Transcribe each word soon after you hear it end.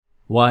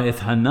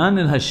Wa'ethanan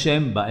el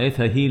Hashem ba'et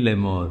hahi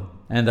lemor.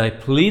 And I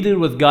pleaded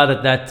with God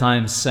at that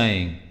time,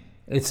 saying,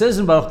 it says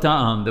in Baruch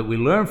Ta'am that we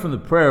learn from the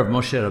prayer of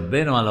Moshe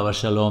Rabbeinu alav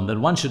shalom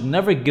that one should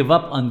never give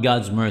up on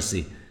God's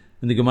mercy.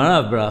 In the Gemara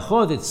of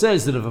Berachot, it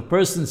says that if a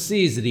person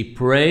sees that he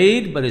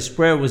prayed, but his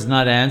prayer was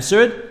not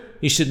answered,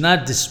 he should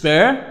not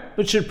despair,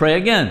 but should pray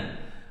again.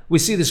 We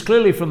see this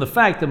clearly from the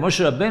fact that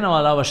Moshe Rabbeinu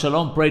alav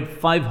shalom prayed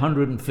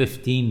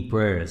 515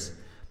 prayers.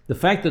 The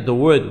fact that the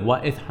word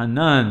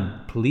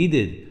wa'ethanan,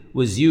 pleaded,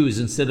 was used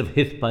instead of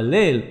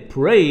hitpalel,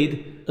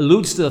 prayed,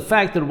 alludes to the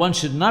fact that one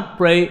should not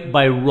pray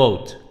by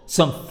rote,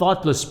 some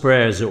thoughtless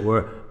prayer as it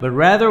were, but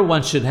rather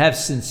one should have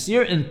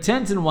sincere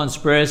intent in one's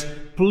prayers,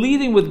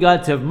 pleading with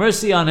God to have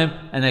mercy on him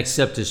and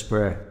accept his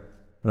prayer.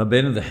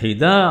 Rabbeinu the Hida,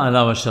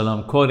 alav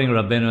shalom, quoting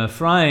Rabbeinu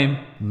Ephraim,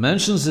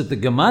 mentions that the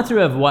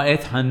gematria of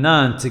Wa'et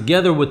Hanan,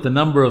 together with the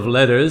number of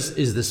letters,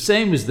 is the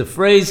same as the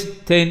phrase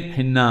Ten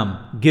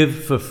Hinam,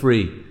 give for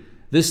free.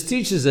 This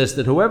teaches us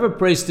that whoever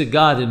prays to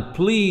God and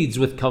pleads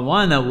with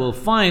kawana will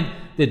find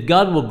that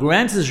God will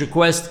grant his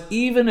request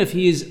even if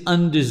he is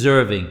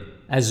undeserving.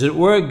 As it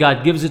were,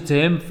 God gives it to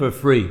him for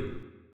free.